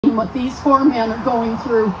seen what these 4 men are going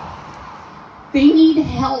through. They need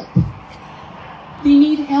help. They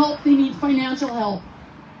need help. They need financial help.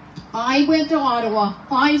 I went to Ottawa.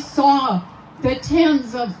 I saw the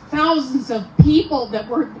tens of thousands of people that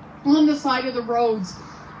were on the side of the roads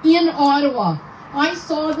in Ottawa. I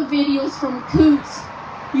saw the videos from Coutts.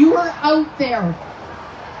 You are out there.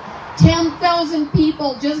 10,000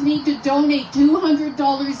 people just need to donate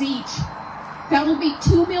 $200 each. That'll be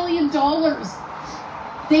 $2 million.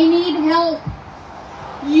 They need help.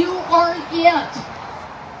 You are it.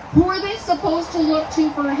 Who are they supposed to look to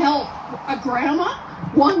for help? A grandma?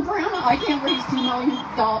 One grandma? I can't raise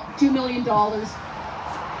 $2 million.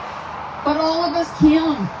 But all of us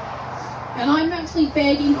can. And I'm actually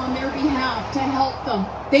begging on their behalf to help them.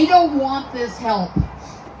 They don't want this help.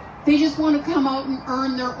 They just want to come out and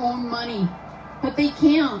earn their own money. But they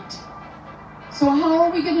can't. So how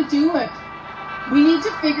are we going to do it? We need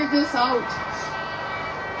to figure this out.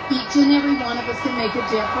 Each and every one of us can make a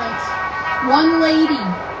difference. One lady,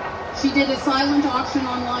 she did a silent auction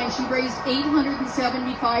online. She raised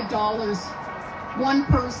 $875. One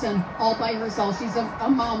person, all by herself. She's a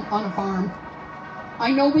mom on a farm.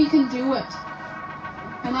 I know we can do it.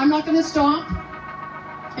 And I'm not going to stop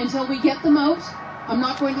until we get them out. I'm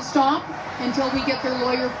not going to stop until we get their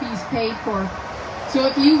lawyer fees paid for. So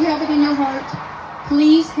if you have it in your heart,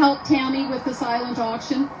 please help Tammy with the silent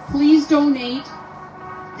auction. Please donate.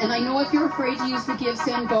 And I know if you're afraid to use the Give,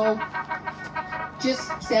 Send, Go, just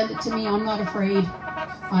send it to me. I'm not afraid.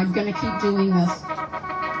 I'm going to keep doing this.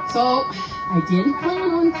 So I didn't plan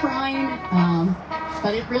on crying,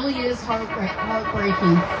 but it really is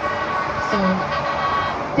heartbreaking. So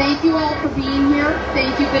thank you all for being here.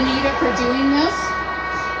 Thank you, Benita, for doing this.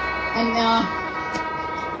 And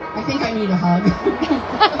I think I need a hug.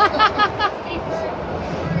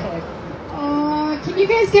 Can you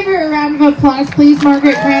guys give her a round of applause, please,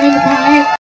 Margaret Grant in the pie?